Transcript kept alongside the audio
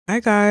Hi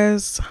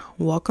guys,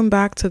 welcome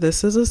back to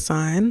This Is a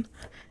Sign.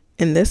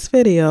 In this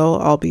video,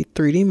 I'll be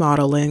 3D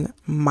modeling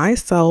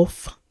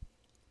myself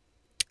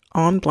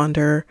on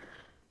Blender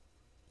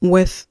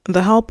with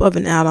the help of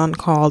an add-on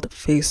called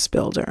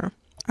Facebuilder.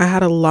 I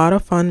had a lot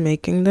of fun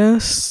making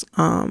this.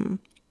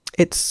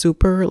 It's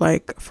super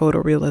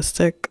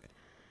photorealistic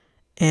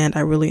and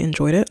I really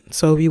enjoyed it.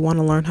 So if you want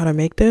to learn how to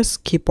make this,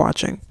 keep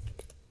watching.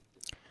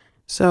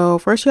 So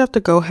first you have to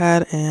go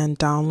ahead and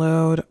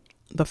download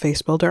the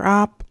Facebuilder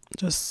app.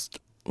 Just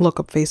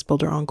look up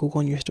Facebuilder on Google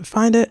and you should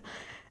find it.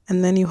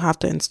 And then you have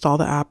to install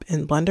the app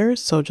in Blender.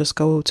 So just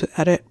go to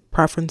Edit,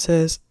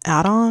 Preferences,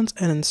 Add-ons,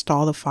 and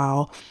install the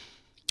file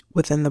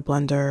within the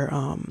Blender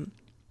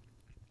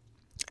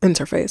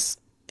interface.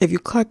 If you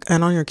click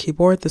N on your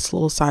keyboard, this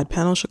little side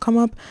panel should come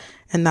up,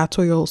 and that's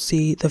where you'll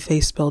see the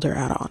Facebuilder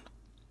add-on.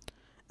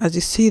 As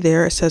you see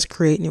there, it says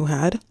Create New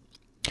Head.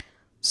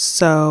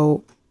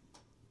 So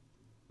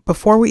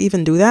before we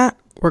even do that,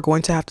 we're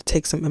going to have to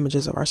take some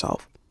images of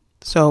ourselves.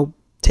 So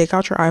take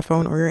out your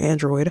iPhone or your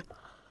Android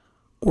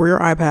or your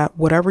iPad,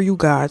 whatever you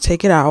got,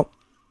 take it out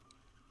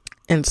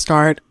and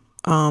start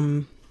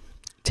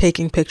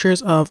taking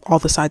pictures of all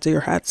the sides of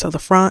your head. So the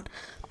front,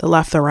 the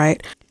left, the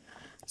right.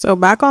 So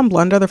back on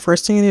Blender, the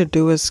first thing you need to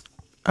do is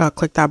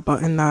click that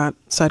button that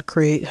said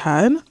Create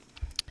Head.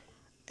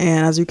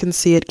 And as you can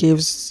see, it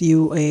gives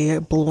you a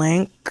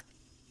blank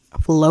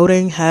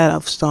floating head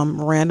of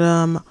some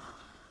random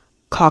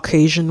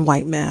Caucasian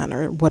white man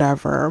or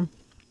whatever.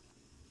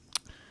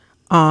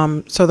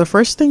 So the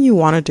first thing you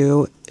want to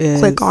do is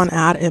click on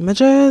Add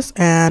Images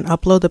and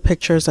upload the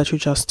pictures that you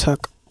just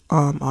took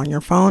on your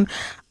phone.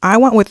 I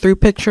went with 3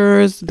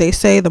 pictures. They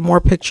say the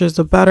more pictures,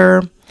 the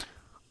better.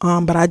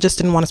 But I just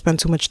didn't want to spend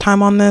too much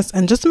time on this.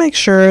 And just make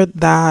sure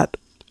that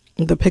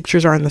the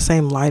pictures are in the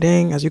same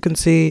lighting. As you can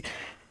see,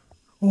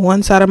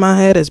 one side of my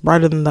head is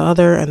brighter than the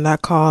other, and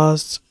that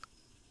caused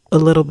a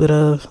little bit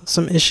of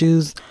some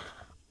issues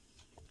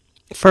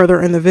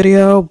further in the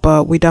video,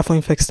 but we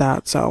definitely fixed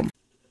that.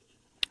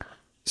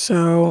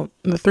 So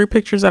the 3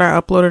 pictures that I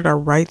uploaded are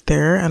right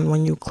there, and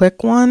when you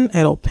click one,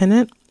 it'll pin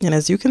it. And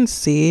as you can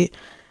see,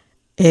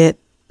 it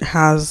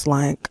has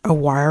like a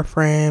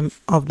wireframe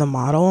of the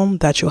model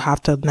that you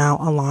have to now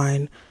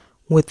align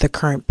with the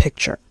current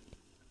picture.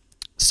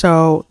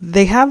 So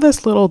they have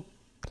this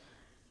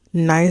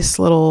nice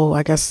little,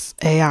 I guess,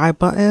 AI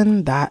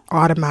button that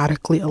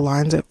automatically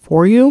aligns it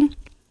for you.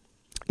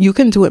 You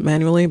can do it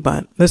manually,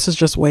 but this is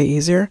just way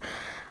easier.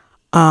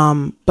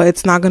 But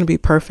it's not going to be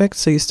perfect,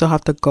 so you still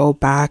have to go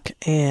back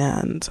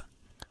and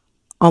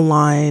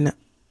align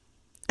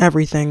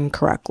everything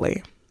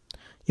correctly.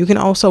 You can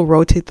also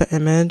rotate the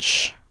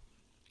image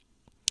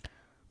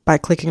by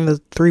clicking the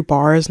 3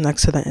 bars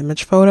next to the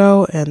image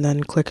photo and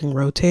then clicking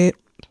rotate.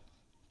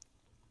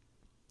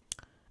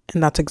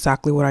 And that's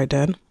exactly what I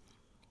did.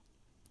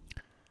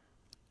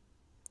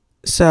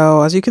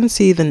 So as you can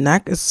see, the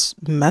neck is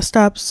messed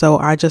up, so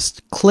I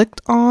just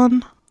clicked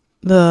on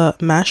the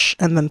mesh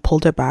and then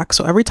pulled it back.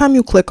 So every time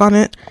you click on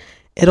it,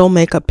 it'll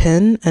make a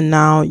pin, and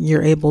now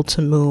you're able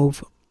to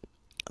move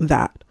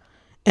that.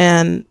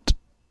 And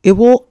it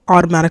will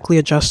automatically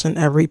adjust in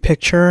every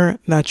picture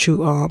that you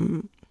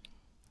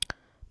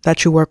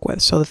work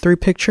with. So the 3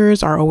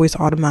 pictures are always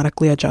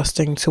automatically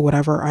adjusting to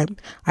whatever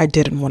I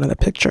did in one of the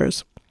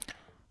pictures.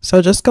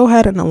 So just go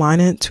ahead and align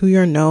it to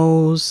your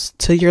nose,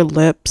 to your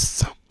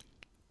lips,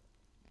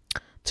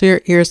 to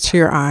your ears, to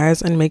your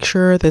eyes, and make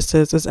sure this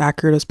is as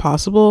accurate as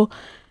possible,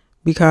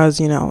 because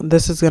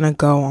this is going to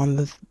go on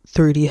the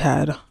 3D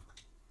head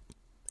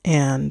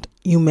and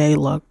you may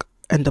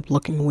end up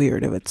looking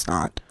weird if it's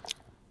not.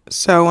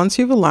 So once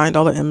you've aligned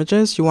all the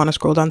images, you want to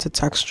scroll down to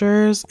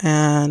textures,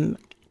 and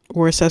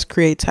where it says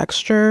create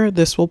texture,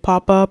 this will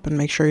pop up, and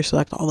make sure you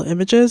select all the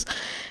images,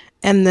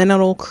 and then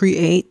it'll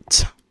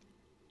create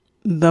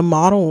the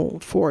model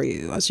for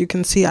you. As you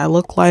can see, I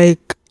look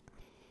like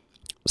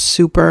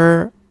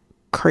super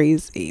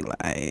crazy,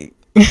 like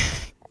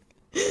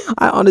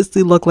I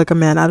honestly look like a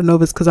man. I don't know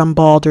if it's because I'm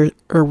bald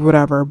or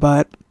whatever,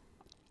 but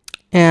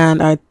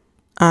and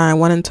I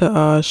went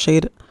into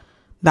shade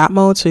that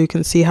mode, so you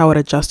can see how it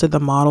adjusted the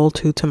model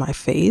to my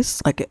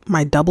face. Like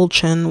my double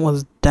chin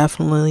was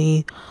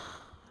definitely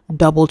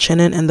double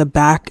chinning, and the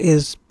back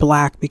is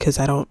black because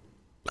I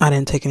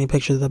didn't take any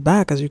pictures of the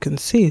back, as you can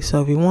see.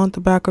 So if you want the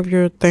back of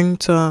your thing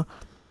to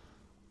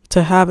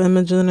have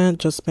images in it,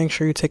 just make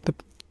sure you take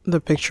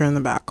the picture in the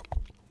back.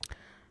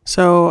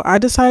 So I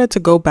decided to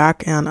go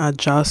back and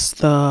adjust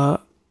the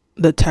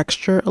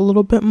texture a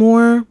little bit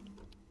more,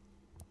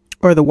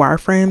 or the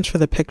wireframes for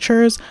the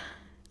pictures.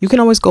 You can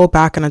always go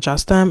back and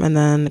adjust them and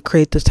then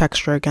create the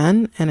texture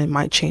again, and it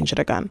might change it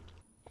again.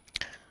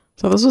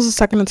 So this was the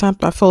second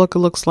attempt. I feel like it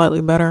looks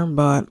slightly better,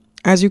 but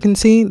as you can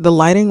see, the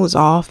lighting was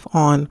off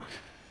on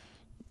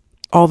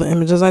all the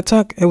images I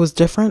took. It was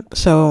different,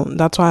 so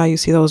that's why you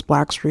see those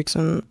black streaks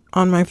on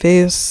my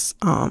face.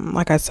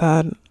 Like I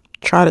said,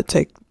 try to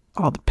take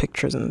all the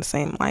pictures in the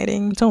same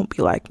lighting. Don't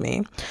be like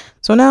me.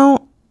 So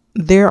now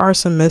there are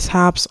some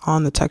mishaps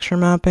on the texture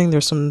mapping.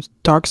 There's some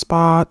dark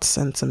spots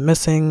and some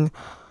missing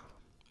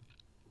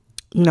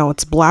you know,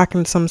 it's black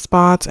in some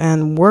spots,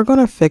 and we're going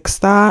to fix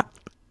that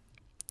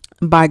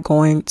by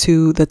going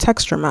to the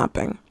texture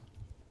mapping.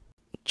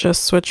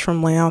 Just switch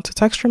from layout to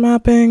texture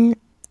mapping,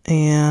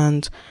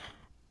 and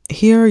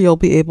here you'll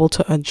be able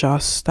to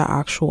adjust the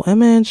actual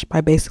image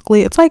by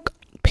basically, it's like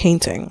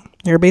painting.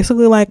 You're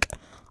basically like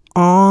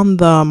on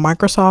the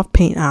Microsoft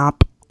Paint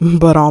app,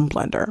 but on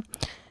Blender.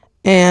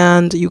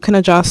 And you can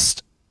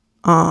adjust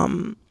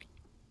the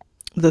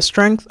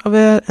strength of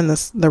it and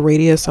the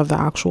radius of the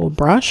actual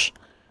brush.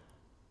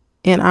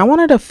 And I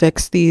wanted to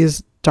fix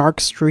these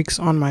dark streaks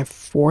on my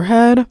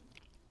forehead.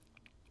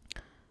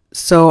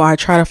 So I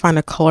tried to find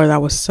a color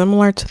that was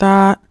similar to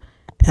that,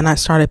 and I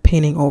started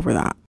painting over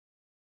that.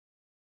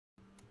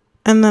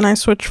 And then I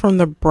switched from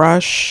the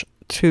brush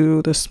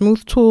to the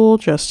smooth tool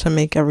just to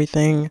make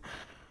everything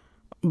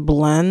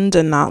blend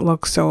and not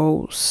look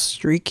so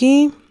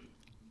streaky.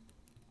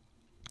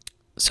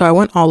 So I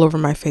went all over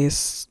my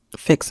face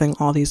fixing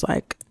all these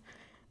like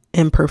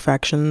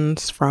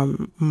imperfections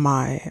from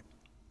my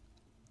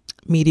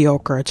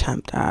mediocre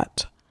attempt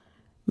at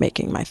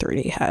making my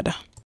 3D head.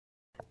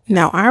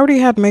 Now, I already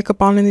had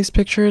makeup on in these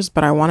pictures,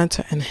 but I wanted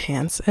to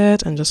enhance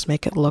it and just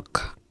make it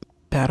look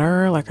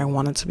better. Like I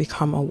wanted to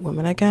become a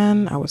woman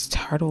again. I was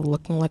tired of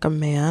looking like a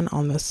man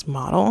on this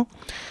model.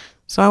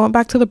 So I went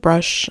back to the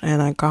brush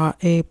and I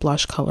got a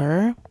blush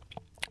color,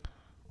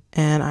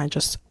 and I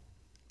just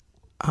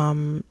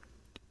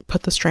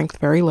put the strength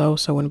very low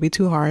so it wouldn't be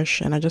too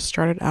harsh, and I just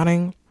started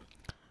adding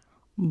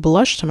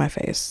blush to my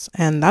face.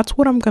 And that's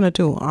what I'm gonna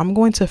do. I'm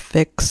going to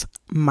fix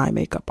my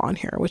makeup on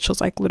here, which is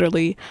like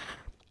literally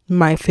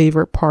my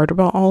favorite part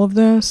about all of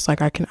this.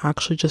 Like I can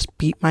actually just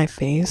beat my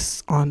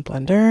face on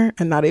Blender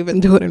and not even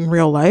do it in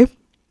real life.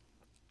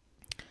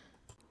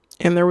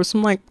 And there was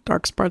some like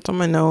dark spots on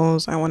my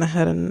nose. I went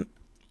ahead and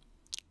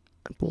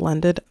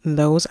blended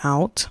those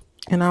out,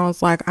 and I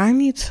was like, I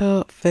need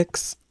to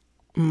fix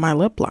my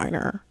lip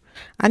liner.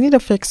 I need to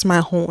fix my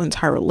whole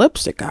entire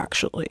lipstick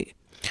actually.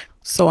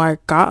 So I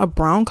got a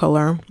brown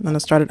color and I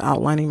started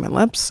outlining my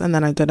lips, and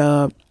then I did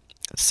a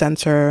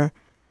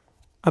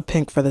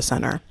pink for the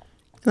center.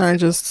 And I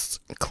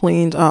just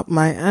cleaned up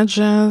my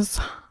edges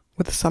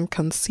with some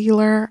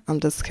concealer. I'm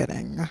just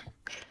kidding.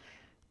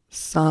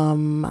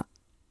 Some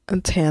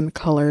tan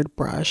colored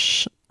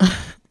brush.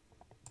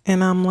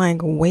 And I'm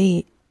like,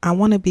 wait, I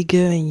want to be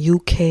giving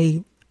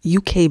UK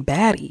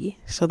baddie.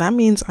 So that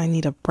means I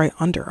need a bright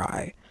under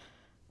eye.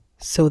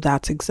 So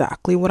that's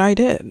exactly what I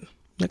did.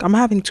 Like, I'm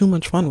having too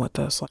much fun with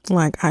this.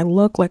 Like, I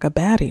look like a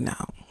baddie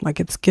now. Like,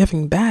 it's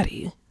giving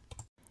baddie.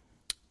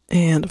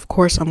 And of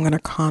course, I'm going to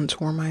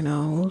contour my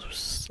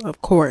nose.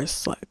 Of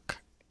course, like,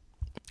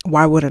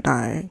 why wouldn't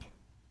I?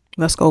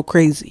 Let's go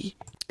crazy.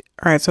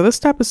 All right, so this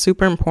step is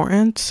super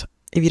important.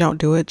 If you don't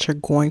do it, you're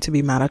going to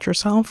be mad at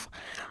yourself.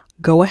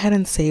 Go ahead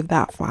and save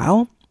that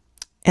file.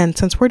 And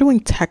since we're doing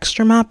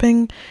texture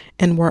mapping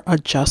and we're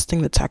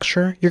adjusting the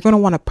texture, you're going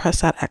to want to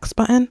press that X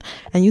button.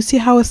 And you see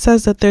how it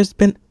says that there's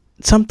been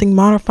something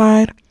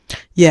modified?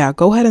 Yeah,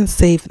 go ahead and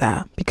save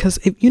that. Because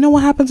if you know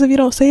what happens if you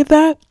don't save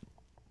that?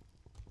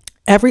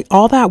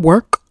 All that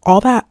work,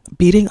 all that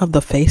beating of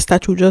the face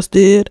that you just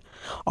did,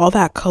 all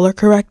that color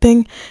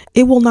correcting,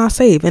 it will not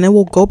save, and it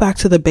will go back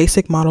to the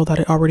basic model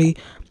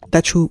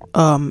that you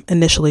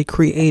initially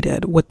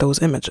created with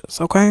those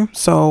images. Okay,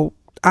 so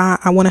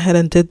I went ahead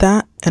and did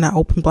that, and I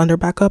opened Blender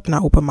back up and I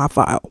opened my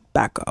file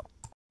back up.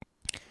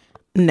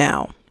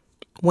 Now,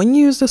 when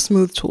you use the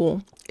smooth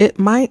tool, it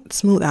might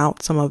smooth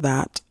out some of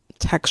that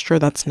texture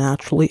that's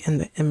naturally in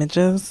the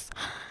images,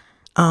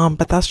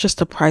 but that's just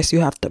the price you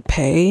have to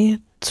pay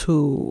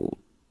to,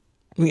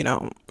 you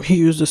know,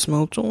 use the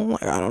smooth tool.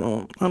 Like, I don't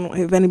know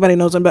if anybody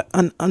knows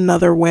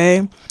another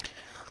way,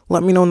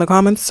 let me know in the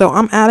comments. So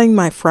I'm adding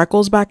my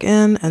freckles back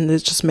in, and it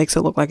just makes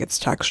it look like it's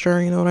texture,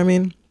 you know what I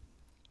mean?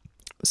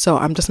 So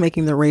I'm just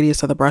making the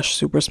radius of the brush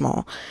super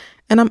small,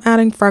 and I'm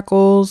adding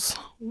freckles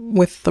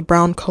with the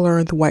brown color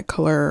and the white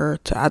color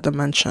to add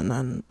dimension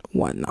and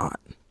whatnot.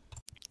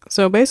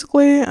 So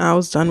basically I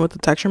was done with the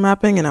texture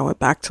mapping, and I went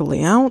back to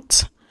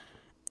layout.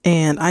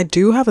 And I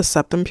do have a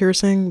septum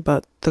piercing,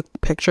 but the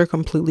picture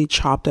completely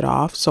chopped it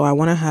off. So I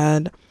went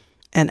ahead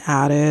and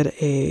added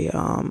a,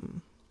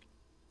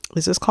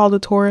 is this called a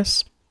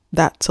torus?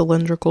 That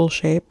cylindrical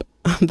shape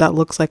that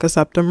looks like a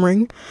septum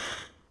ring.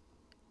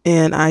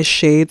 And I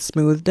shade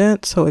smoothed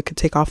it so it could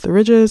take off the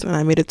ridges, and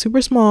I made it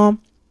super small.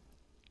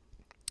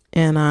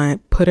 And I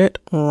put it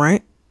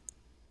right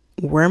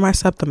where my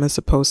septum is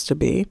supposed to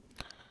be.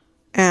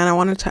 And I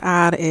wanted to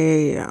add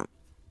a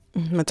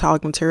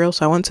metallic material,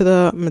 so I went to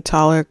the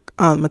metallic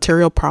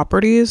material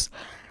properties,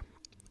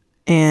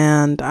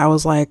 and I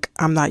was like,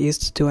 I'm not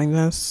used to doing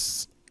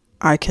this.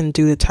 I can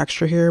do the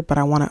texture here, but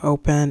I want to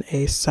open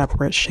a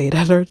separate shade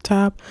editor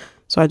tab.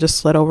 So I just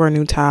slid over a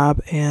new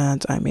tab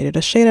and I made it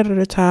a shade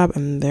editor tab,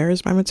 and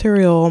there's my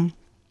material.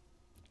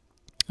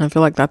 I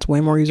feel like that's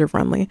way more user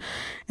friendly.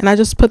 And I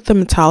just put the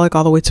metallic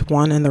all the way to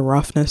 1 and the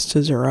roughness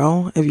to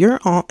 0. If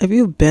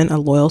you've been a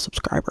loyal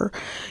subscriber,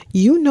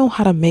 you know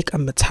how to make a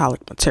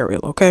metallic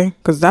material, okay?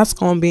 Because that's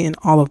going to be in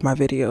all of my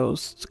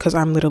videos, because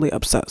I'm literally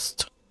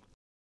obsessed.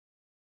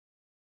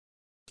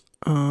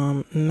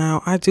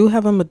 Now I do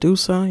have a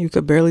Medusa. You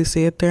could barely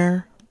see it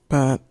there,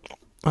 but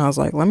I was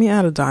like, let me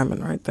add a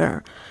diamond right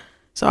there.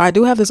 So I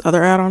do have this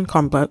other add-on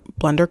called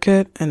Blender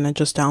Kit, and it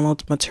just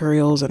downloads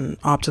materials and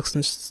objects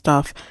and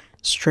stuff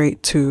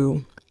straight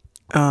to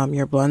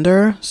your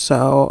Blender.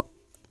 So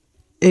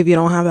if you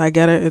don't have that, I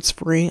get it. It's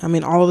free. I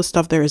mean, all of the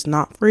stuff there is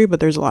not free, but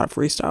there's a lot of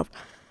free stuff.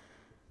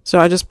 So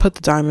I just put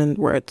the diamond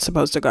where it's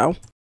supposed to go.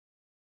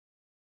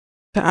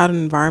 To add an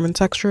environment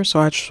texture, so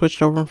I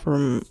switched over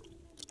from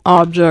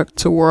object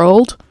to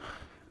world.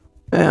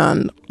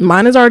 And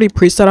mine is already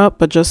preset up,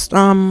 but just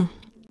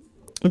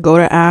go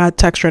to add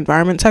texture,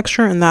 environment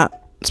texture, and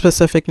that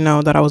specific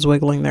node that I was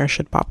wiggling there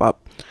should pop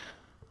up.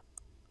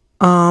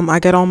 I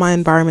get all my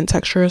environment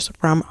textures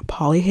from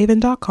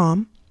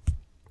polyhaven.com.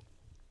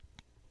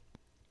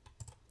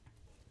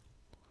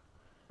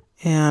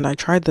 And I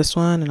tried this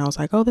one and I was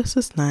like, oh, this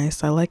is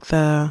nice. I like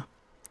the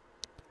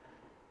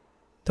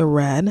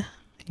red,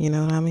 you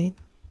know what I mean?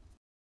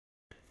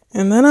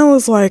 And then I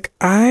was like,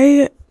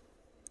 I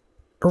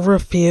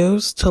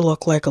refuse to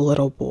look like a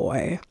little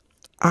boy.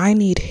 I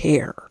need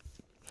hair.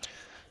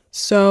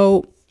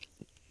 So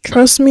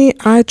trust me,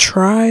 I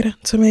tried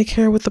to make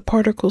hair with the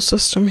particle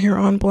system here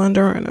on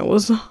Blender and it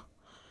was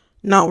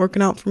not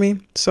working out for me.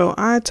 So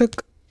I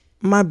took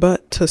my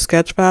butt to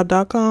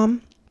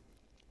sketchfab.com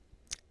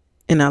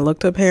and I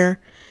looked up hair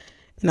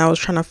and I was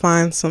trying to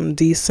find some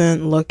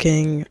decent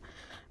looking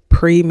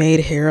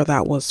pre-made hair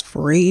that was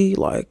free.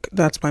 Like,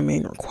 that's my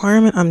main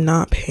requirement. I'm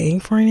not paying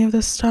for any of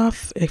this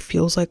stuff. It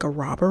feels like a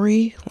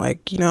robbery,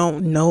 like, you know,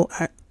 no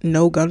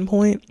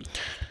gunpoint.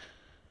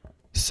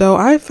 So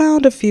I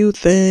found a few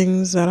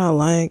things that I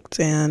liked,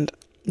 and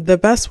the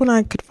best one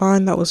I could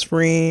find that was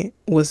free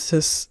was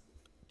this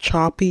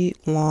choppy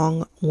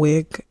long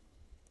wig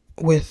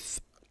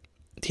with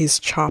these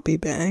choppy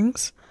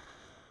bangs.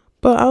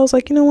 But I was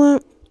like, you know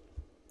what?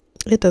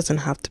 It doesn't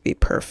have to be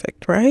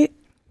perfect, right?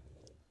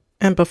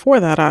 And before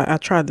that, I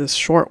tried this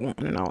short one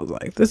and I was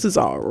like, this is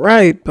all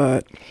right,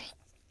 but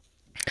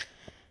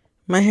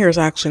my hair is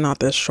actually not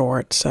this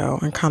short, so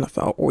it kind of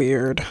felt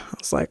weird. I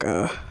was like,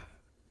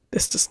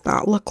 this does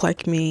not look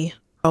like me.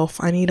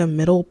 I need a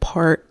middle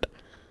part,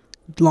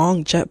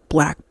 long jet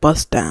black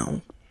bust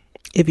down,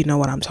 if you know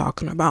what I'm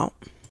talking about.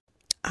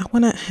 I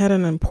went ahead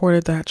and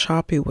imported that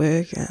choppy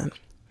wig and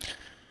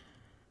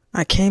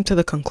I came to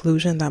the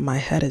conclusion that my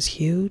head is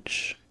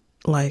huge.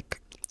 Like,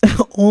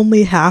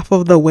 only half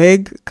of the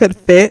wig could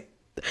fit,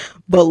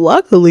 but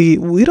luckily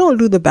we don't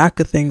do the back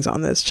of things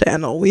on this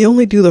channel. We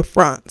only do the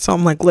front. So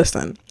I'm like,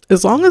 listen,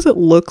 as long as it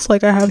looks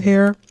like I have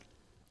hair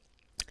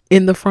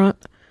in the front,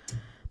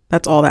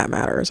 that's all that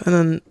matters. And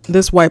then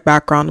this white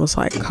background was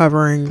like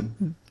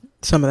covering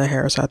some of the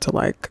hair, so I had to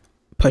like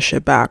push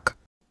it back.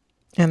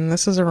 And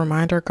this is a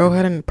reminder, go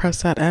ahead and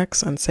press that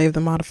X and save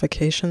the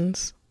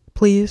modifications,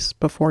 please,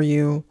 before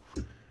you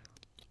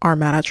are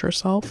mad at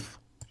yourself.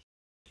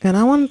 And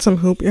I wanted some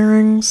hoop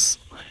earrings,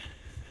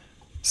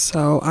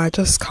 so I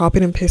just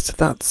copied and pasted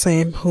that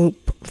same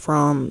hoop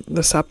from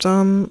the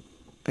septum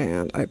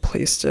and I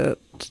placed it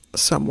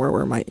somewhere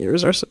where my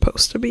ears are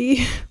supposed to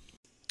be.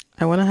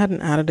 I went ahead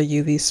and added a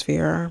UV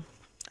sphere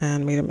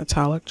and made it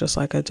metallic just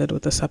like I did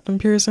with the septum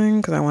piercing,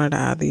 because I wanted to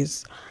add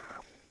these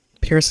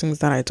piercings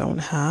that I don't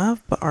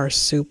have but are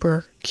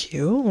super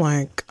cute.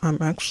 Like,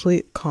 I'm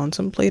actually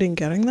contemplating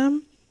getting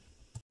them.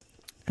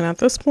 And at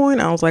this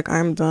point, I was like,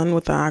 I'm done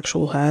with the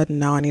actual head.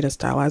 Now I need to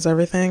stylize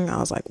everything. I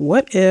was like,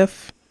 what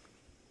if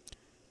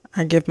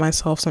I give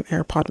myself some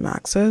AirPod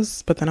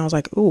Maxes? But then I was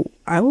like, ooh,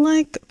 I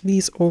like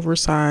these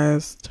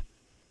oversized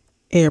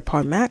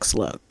AirPod Max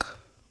look.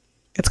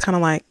 It's kind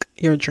of like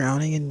you're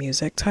drowning in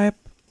music type.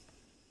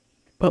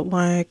 But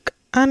like,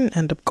 I didn't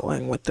end up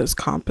going with this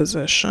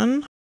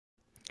composition.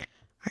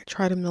 I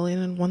tried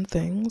 1,000,001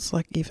 things,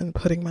 like even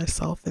putting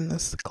myself in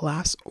this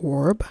glass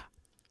orb.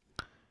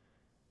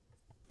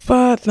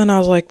 But then I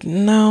was like,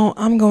 no,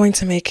 I'm going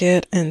to make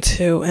it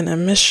into an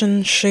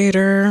emission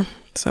shader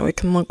so it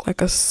can look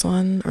like a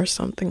sun or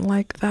something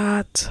like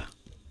that.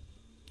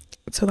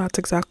 So that's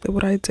exactly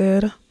what I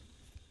did.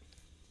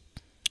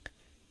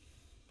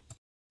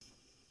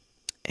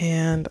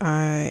 And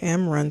I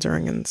am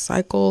rendering in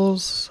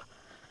Cycles.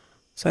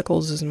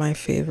 Cycles is my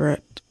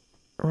favorite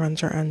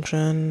render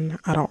engine.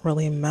 I don't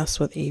really mess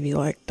with Eevee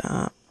like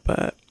that,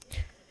 but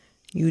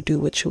you do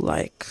what you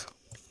like.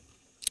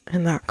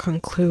 And that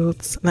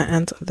concludes the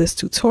end of this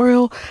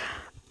tutorial.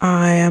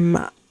 I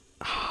am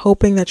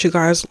hoping that you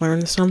guys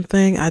learned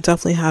something. I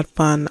definitely had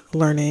fun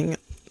learning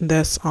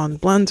this on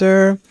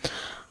Blender.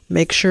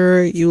 Make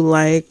sure you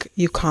like,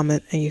 you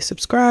comment, and you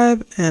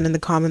subscribe. And in the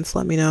comments,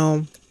 let me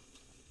know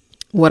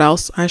what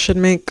else I should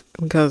make,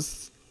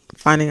 because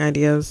finding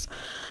ideas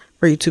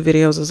for YouTube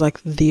videos is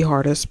like the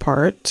hardest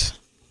part.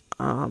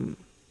 But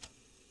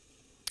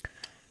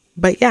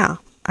yeah.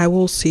 I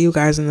will see you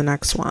guys in the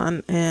next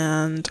one,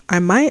 and I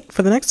might,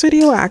 for the next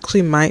video, I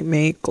actually might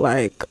make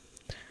like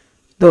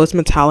those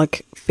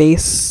metallic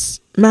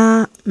face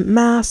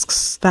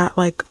masks that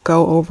like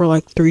go over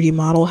like 3D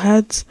model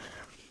heads.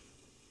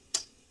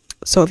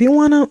 So if you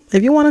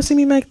wanna see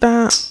me make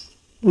that,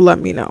 let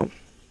me know.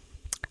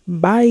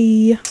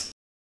 Bye.